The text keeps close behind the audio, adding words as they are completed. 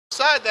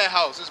outside that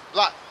house is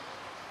blocked.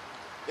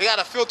 They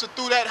gotta filter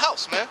through that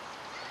house, man.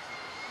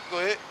 Go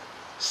ahead.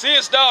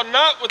 Seest thou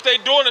not what they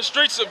do in the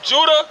streets of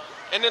Judah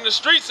and in the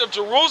streets of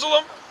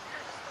Jerusalem?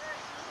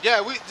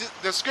 Yeah,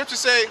 the scriptures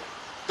say,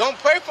 don't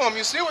pray for them.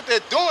 You see what they're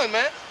doing,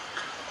 man.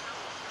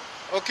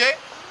 Okay?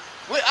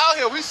 We're out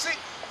here. We see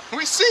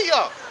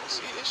y'all.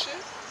 See this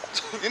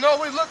shit? You know,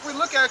 we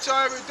look at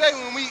y'all every day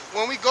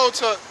when we go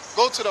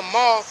to the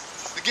mall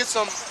to get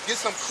some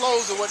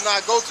clothes or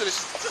whatnot. Go to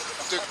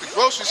the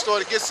grocery store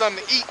to get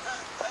something to eat.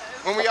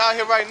 When we out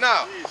here right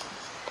now.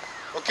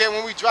 Okay,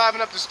 when we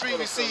driving up the street,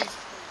 we see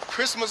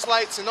Christmas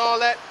lights and all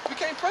that. We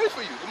can't pray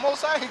for you. The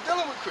Most High ain't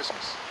dealing with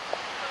Christmas.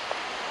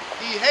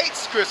 He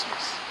hates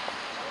Christmas.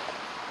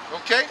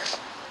 Okay?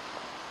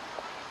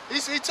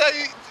 He tell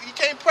you, you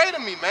can't pray to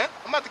me, man.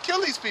 I'm about to kill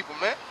these people,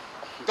 man.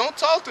 Don't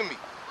talk to me.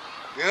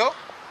 You know?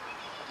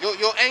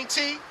 Your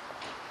auntie,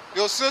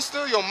 your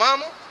sister, your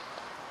mama,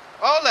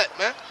 all that,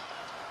 man.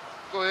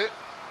 Go ahead.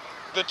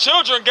 The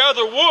children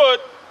gather wood,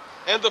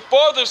 and the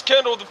fathers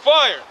kindle the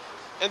fire,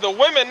 and the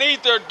women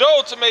knead their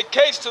dough to make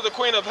cakes to the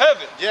Queen of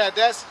Heaven. Yeah,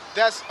 that's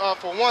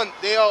for one.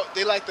 They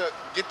like to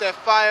get that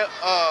fire.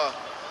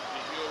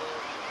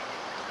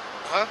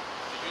 Huh?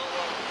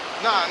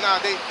 Nah.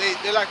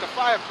 They like the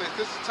fireplace.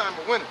 This is the time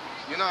of winter.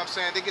 You know what I'm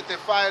saying? They get their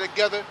fire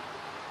together.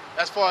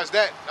 As far as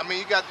that, I mean,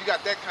 you got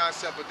that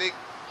concept, but they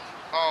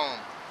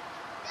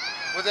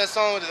what's that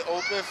song with the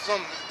open?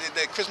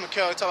 The Christmas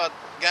Carol talk about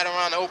got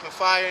around the open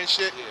fire and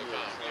shit.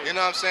 Yeah. You know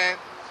what I'm saying?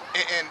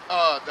 And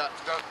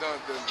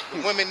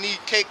the women need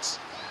cakes.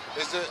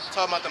 Is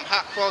talking about them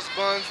hot cross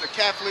buns, the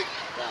Catholic,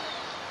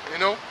 you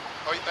know,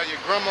 or your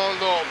grandma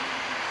little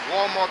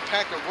Walmart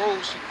pack of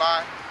rolls she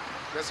buy.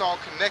 That's all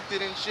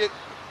connected and shit.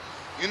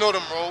 You know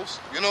them rolls,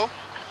 you know.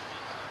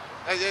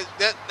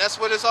 That's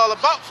what it's all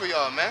about for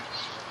y'all, man.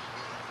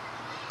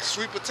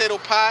 Sweet potato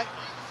pie,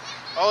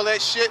 all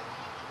that shit.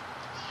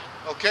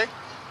 Okay.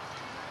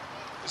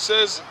 It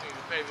says.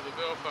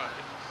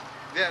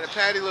 Yeah, the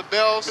Patty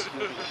LaBelle's,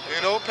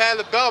 you know, Patty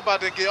LaBelle about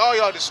to get all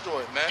y'all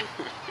destroyed, man.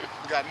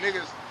 We got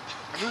niggas,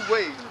 new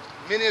ways,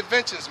 many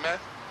inventions, man,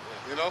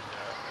 you know.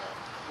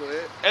 Go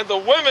ahead. And the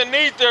women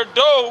knead their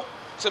dough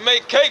to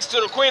make cakes to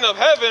the Queen of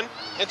Heaven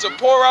and to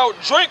pour out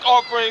drink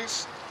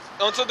offerings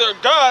unto their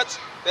gods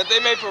that they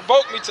may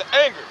provoke me to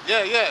anger.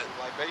 Yeah.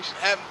 Libations.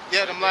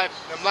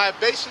 Them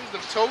libations,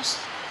 them toasts,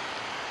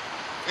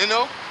 you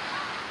know.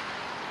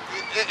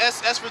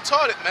 That's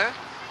retarded, man.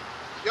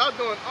 Y'all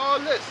doing all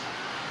this.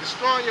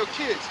 Destroying your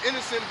kids,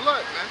 innocent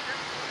blood, man.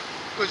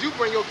 Because you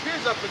bring your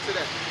kids up into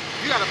that.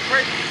 You gotta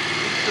pray.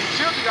 The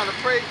children gotta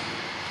pray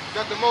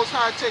that the Most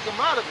High take them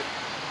out of it.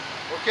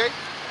 Okay?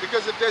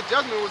 Because if their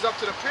judgment was up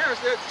to the parents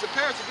would get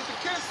the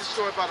kids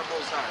destroyed by the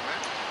Most High,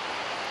 man.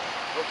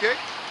 Okay?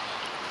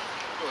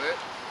 Go ahead.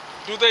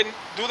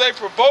 Do they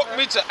provoke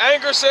me to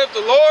anger, saith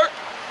the Lord?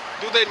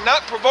 Do they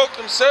not provoke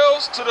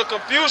themselves to the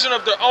confusion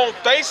of their own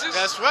faces?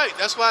 That's right.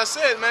 That's why I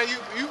said, man,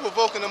 you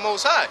provoking the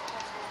Most High.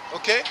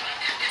 Okay?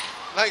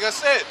 Like I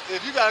said,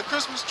 if you got a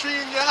Christmas tree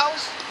in your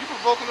house, you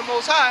provoking the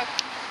Most High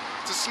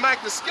to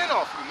smack the skin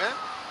off you, man.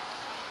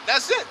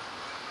 That's it.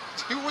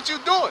 What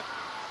you doing?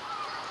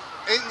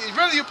 And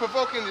really you're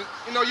provoking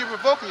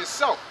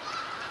yourself.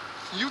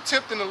 You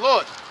tempting the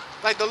Lord.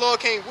 Like the Lord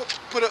can't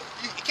put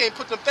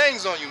them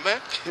things on you,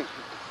 man.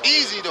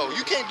 Easy though.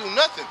 You can't do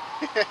nothing.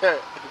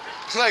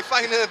 It's like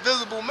fighting an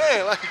invisible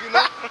man. Like, you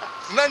know,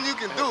 nothing you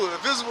can do. An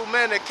invisible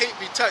man that can't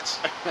be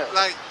touched.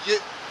 Like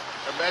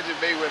imagine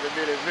Mayweather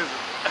being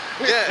invisible.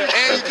 Yeah,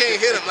 and you can't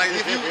hit him. Like,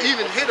 if you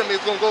even hit him,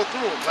 it's gonna go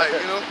through him. Like,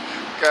 you know.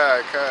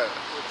 God.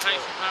 With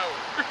Tyson Power.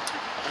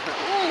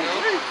 You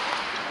know?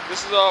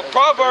 This is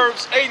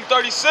Proverbs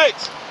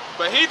 8:36.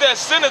 But he that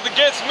sinneth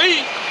against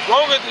me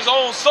wrongeth his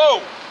own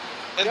soul,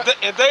 and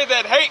they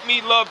that hate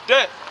me love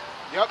death.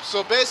 Yep.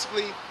 So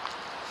basically,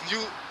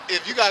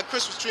 if you got a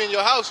Christmas tree in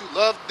your house, you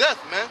love death,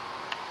 man.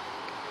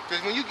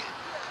 Because when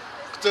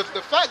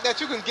the fact that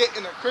you can get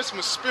in a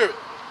Christmas spirit,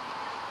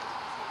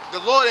 the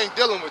Lord ain't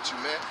dealing with you,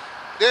 man.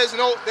 There's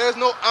no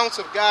ounce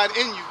of God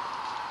in you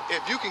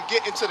if you can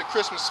get into the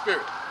Christmas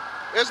spirit.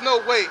 There's no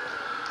way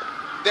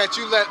that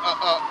you let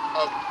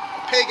a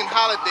pagan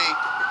holiday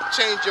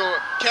change your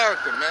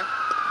character, man.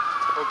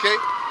 Okay?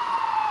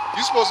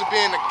 You're supposed to be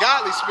in the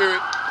godly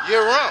spirit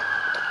year round.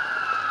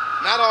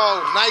 Not all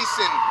nice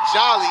and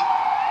jolly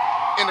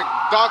in the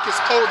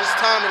darkest, coldest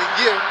time of the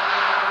year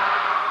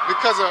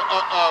because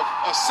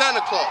of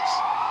Santa Claus.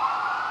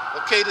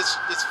 Okay, this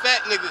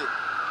fat nigga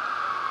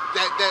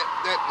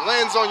that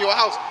lands on your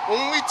house. But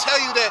when we tell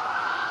you that,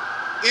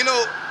 you know,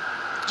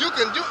 you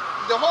can do,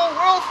 the whole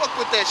world fuck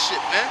with that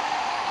shit, man.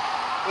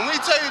 When we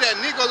tell you that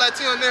Negro,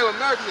 Latino, Native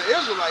Americans are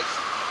Israelites,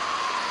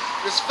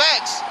 it's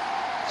facts.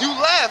 You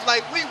laugh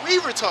like we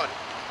retarded.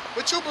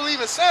 But you believe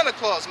in Santa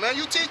Claus, man.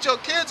 You teach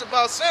your kids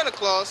about Santa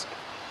Claus,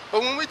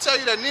 but when we tell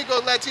you that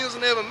Negro, Latinos,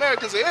 and Native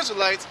Americans are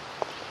Israelites,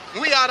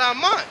 we out our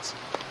minds.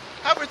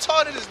 How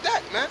retarded is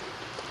that, man?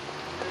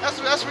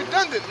 That's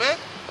redundant, man.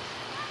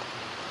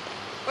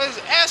 But it's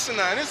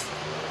asinine, it's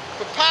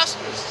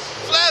preposterous,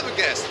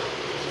 flabbergasted.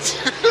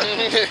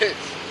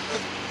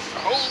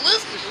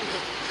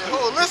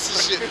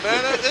 gangster shit,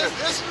 man.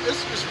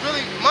 It's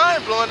really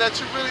mind blowing that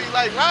you really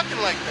like rocking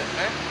like that,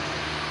 man.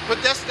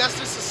 But that's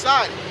just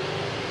society.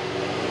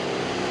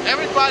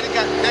 Everybody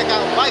that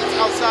got lights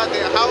outside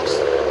their house,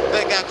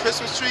 that got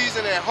Christmas trees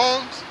in their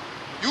homes.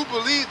 You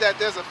believe that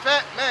there's a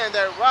fat man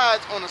that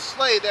rides on a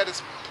sleigh that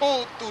is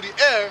pulled through the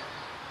air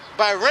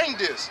by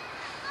reindeers,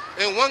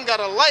 and one got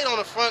a light on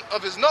the front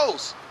of his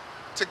nose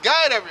to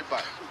guide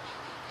everybody.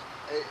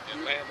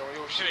 And land on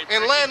your shit.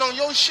 And land on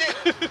your shit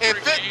and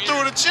fit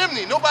through the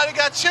chimney. Nobody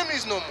got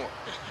chimneys no more.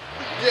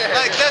 Yeah.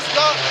 Like that's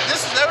God.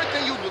 This is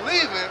everything you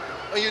believe in,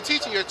 and you're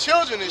teaching your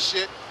children this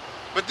shit.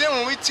 But then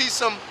when we teach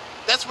them,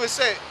 that's what it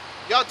said.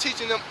 Y'all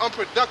teaching them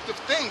unproductive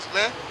things,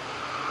 man.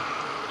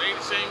 They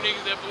the same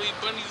niggas that believe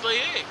bunnies lay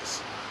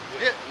eggs.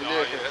 Yeah.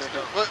 Oh, yeah, that's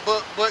dope.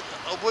 But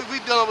what we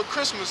dealing with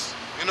Christmas,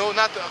 you know,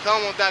 not to, I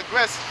don't want to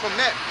digress from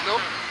that, you know.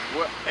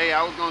 Well, hey,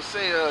 I was gonna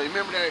say,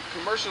 remember that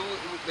commercial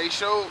they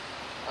showed?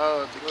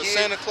 The With kid?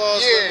 Santa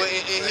Claus, Yeah.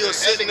 and he was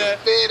sitting there.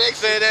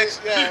 FedEx.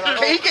 Yeah.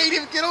 Like, He can't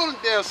even get on the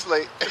damn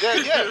slate.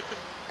 yeah.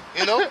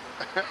 You know?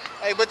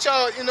 Hey, but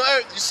y'all, you know,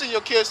 you send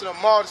your kids to the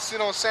mall to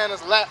sit on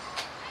Santa's lap.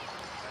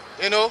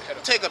 You know,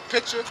 take a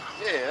picture.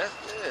 Yeah.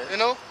 You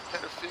know,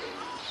 Pedophilia.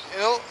 you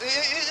know,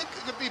 it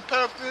could be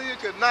pedophilia, it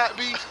could not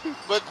be,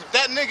 but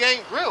that nigga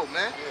ain't real,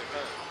 man.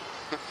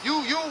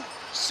 You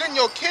send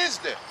your kids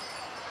there.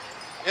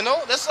 You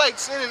know, that's like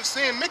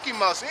seeing Mickey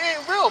Mouse. It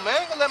ain't real, man. I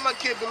ain't gonna let my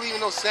kid believe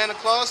in no Santa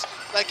Claus.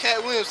 Like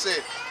Cat Williams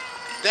said,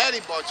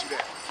 Daddy bought you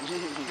that.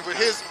 with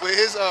his, we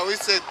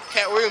said,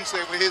 Cat Williams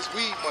said, with his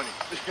weed money.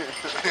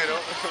 You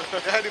know,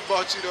 Daddy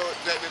bought you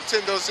that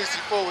Nintendo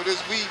 64 with his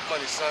weed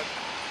money, son.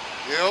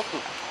 You know?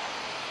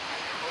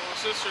 My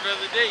sister the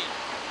other day,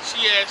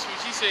 she asked me,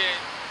 she said,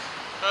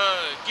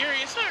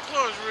 Gary, is Santa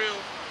Claus real?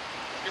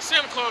 If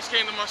Santa Claus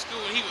came to my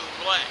school and he was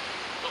black,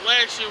 but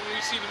last year when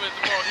we seen him at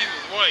the mall, he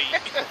was white.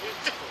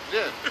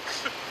 Yeah.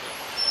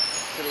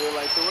 So they were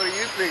like, so what do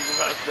you think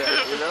about that?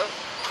 You know?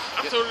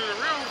 I told her the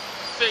real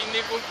Saint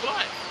Nick was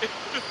black. It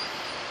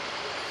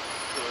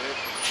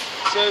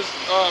says,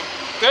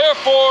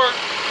 therefore,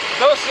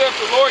 thus saith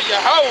the Lord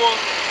Yahweh,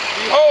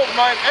 behold,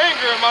 mine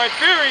anger and my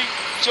fury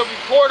shall be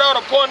poured out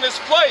upon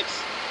this place,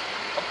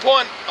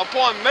 upon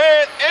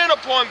man and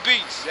upon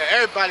beast.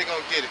 Yeah, everybody gonna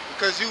get it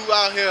because you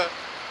out here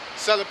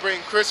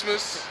celebrating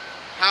Christmas,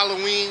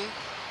 Halloween,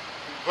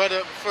 brother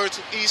referred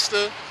to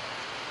Easter.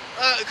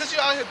 Because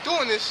you're out here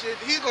doing this shit,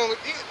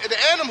 the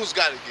animals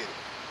gotta get it.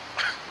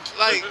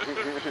 Like,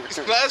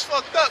 it's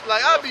fucked up.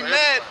 Like, I'd be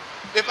mad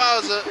if I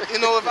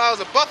was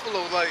a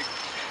buffalo. Like,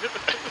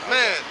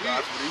 man,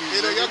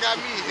 you know, y'all got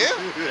me here.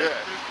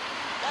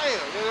 Damn,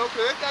 you know,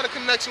 'cause they got a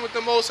connection with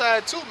the Most High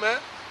too, man.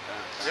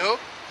 You know,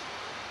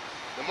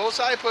 the Most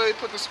High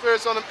put the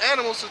spirits on them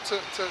animals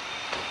to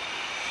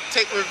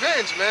take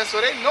revenge, man.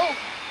 So they know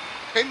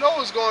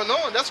what's going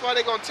on. That's why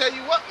they gonna tell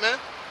you what, man,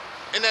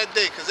 in that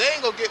day, 'cause they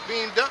ain't gonna get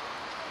beamed up.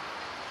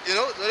 You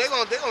know, so they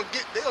gonna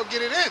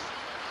get it in.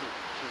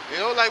 You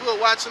know, like we were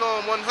watching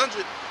on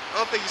 100. I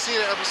don't think you seen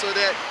that episode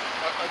that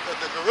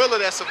the gorilla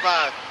that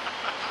survived.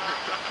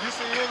 You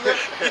see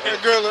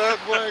that girl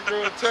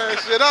tearing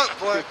shit up,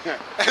 boy.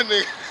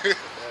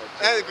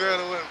 That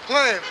girl wasn't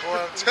playing, boy.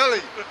 I'm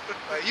telling you,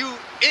 like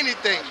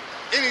anything,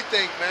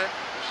 man.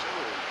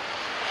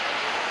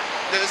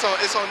 It's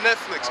on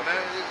Netflix,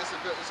 man.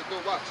 It's a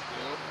good watch,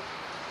 you know.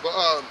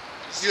 But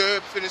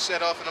you finish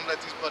that off, and I'm gonna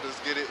let these brothers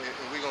get it,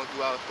 and we gonna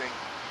do our thing.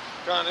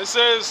 It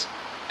says,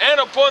 and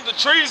upon the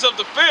trees of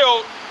the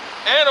field,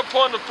 and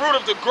upon the fruit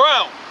of the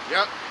ground.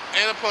 Yep,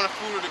 and upon the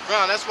fruit of the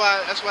ground. That's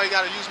why you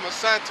gotta use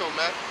Monsanto,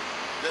 man.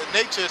 The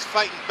nature is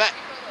fighting back.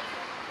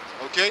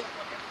 Okay?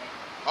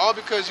 All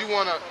because you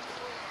wanna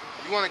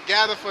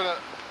gather for the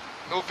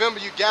November.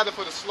 You gather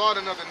for the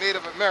slaughtering of the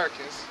Native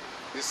Americans.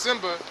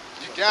 December,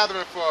 you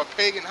gathering for a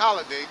pagan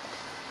holiday.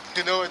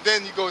 You know, and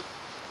then you go.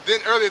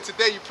 Then earlier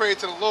today, you prayed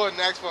to the Lord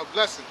and asked for a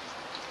blessing.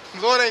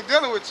 The Lord ain't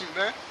dealing with you,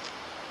 man.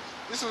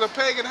 This is a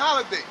pagan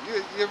holiday.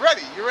 You're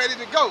ready. You're ready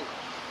to go.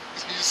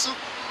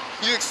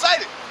 You're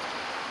excited.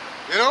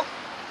 You know?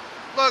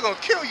 Lord gonna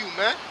kill you,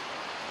 man.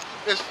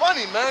 It's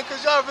funny, man,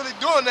 because y'all really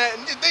doing that,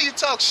 and then you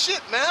talk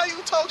shit, man. How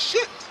you talk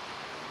shit?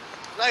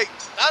 Like,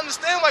 I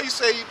understand why you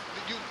say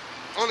you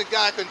only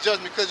God can judge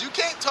me, because you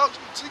can't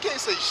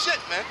say shit,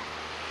 man.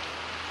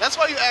 That's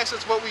why you ask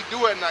us what we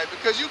do at night,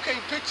 because you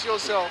can't picture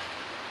yourself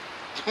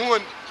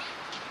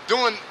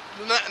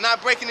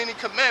not breaking any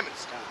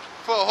commandments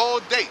for a whole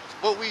day.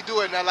 What we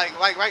do at night,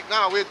 like right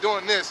now, we're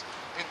doing this,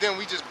 and then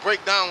we just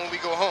break down when we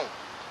go home.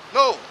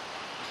 No,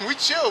 we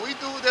chill.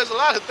 There's a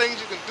lot of things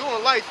you can do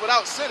in life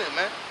without sinning,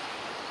 man.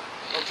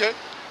 Okay?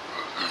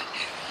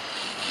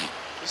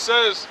 It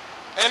says,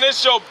 and it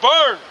shall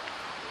burn,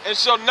 and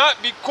shall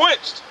not be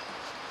quenched.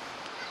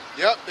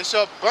 Yep, it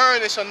shall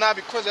burn, it shall not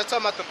be quenched. That's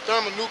talking about the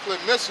thermonuclear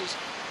missiles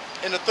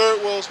in the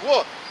Third World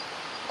War.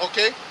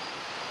 Okay?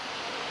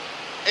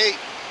 Hey,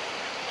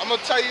 I'm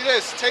gonna tell you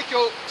this. Take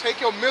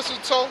your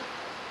mistletoe.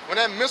 When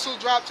that missile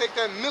drop, take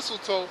that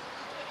mistletoe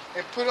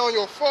and put it on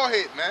your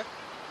forehead, man.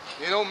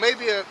 You know,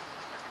 maybe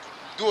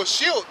do a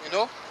shield, you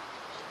know.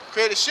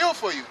 create a shield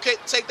for you.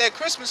 Take that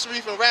Christmas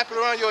wreath and wrap it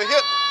around your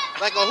hip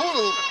like a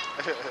hula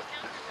hoop.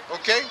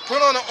 Okay?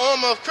 Put on the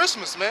armor of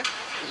Christmas, man.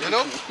 You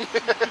know?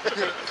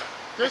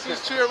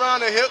 Christmas tree around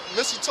the hip,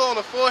 mistletoe on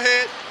the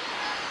forehead,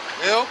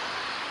 you know?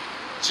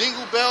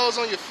 Jingle bells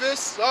on your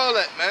fists, all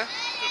that, man.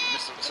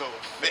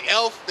 The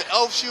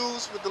elf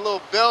shoes with the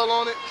little bell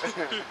on it.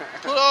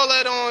 Put all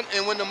that on,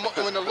 and when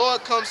the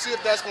Lord comes, see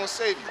if that's gonna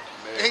save you.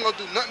 It ain't gonna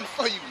do nothing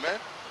for you, man.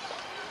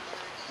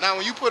 Now,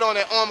 when you put on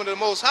that armor of the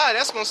Most High,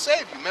 that's gonna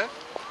save you, man.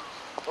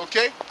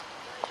 Okay?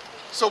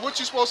 So what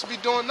you supposed to be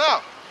doing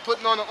now?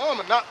 Putting on the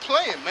armor, not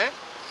playing, man.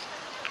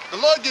 The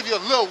Lord give you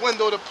a little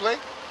window to play.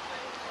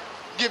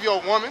 Give you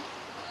a woman.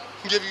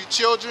 Give you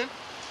children.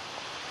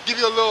 Give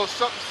you a little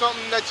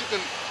something that you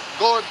can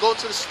go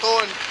to the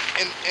store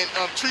and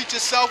treat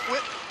yourself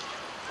with.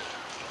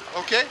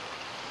 Okay?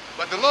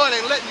 But the Lord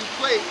ain't letting you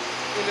play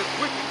in this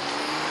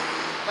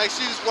wickedness. Like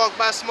she just walked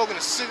by smoking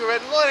a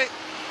cigarette. The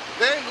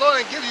Lord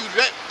ain't give you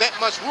that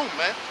much room,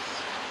 man.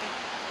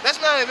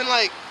 That's not even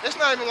like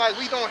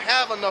we don't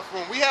have enough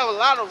room. We have a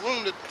lot of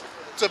room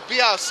to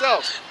be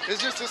ourselves.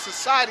 It's just this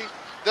society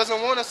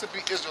doesn't want us to be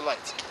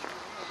Israelites.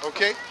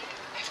 Okay?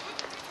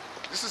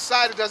 This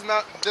society does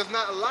not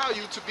allow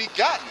you to be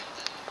godly.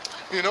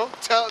 You know,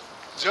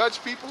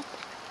 judge people.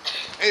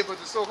 Hey, but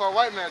the so-called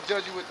white man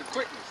judge you with the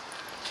quickness,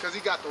 because he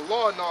got the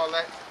law and all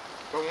that.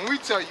 But when we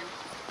tell you,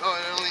 oh,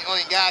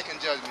 only God can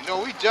judge me.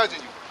 No, we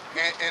judging you,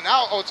 and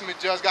our ultimate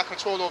judge got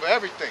control over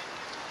everything.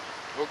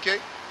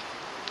 Okay,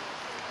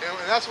 and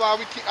that's why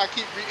I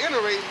keep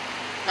reiterating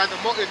that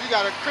if you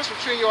got a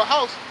Christmas tree in your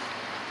house,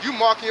 you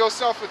marking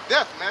yourself for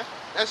death, man.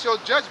 That's your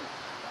judgment.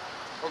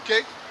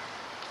 Okay.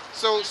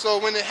 So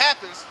when it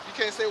happens, you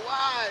can't say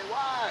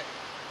why.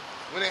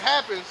 When it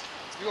happens,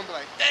 you're gonna be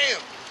like,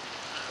 damn,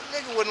 that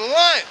nigga wasn't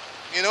lying,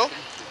 you know.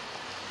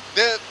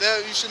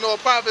 You should know a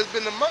prophet has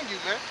been among you,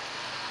 man.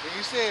 When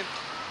you seeing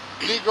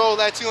Negro,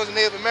 Latinos, and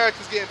Native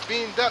Americans getting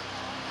beamed up,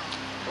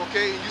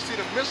 okay, and you see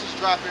the missiles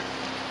dropping,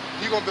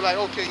 you're gonna be like,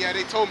 okay, yeah,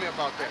 they told me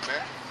about that,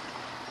 man.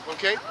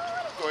 Okay,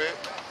 go ahead.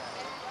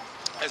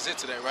 That's it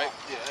today, right?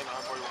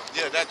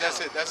 Yeah, that's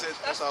it.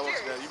 That's all I want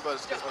today. You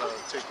better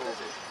take over.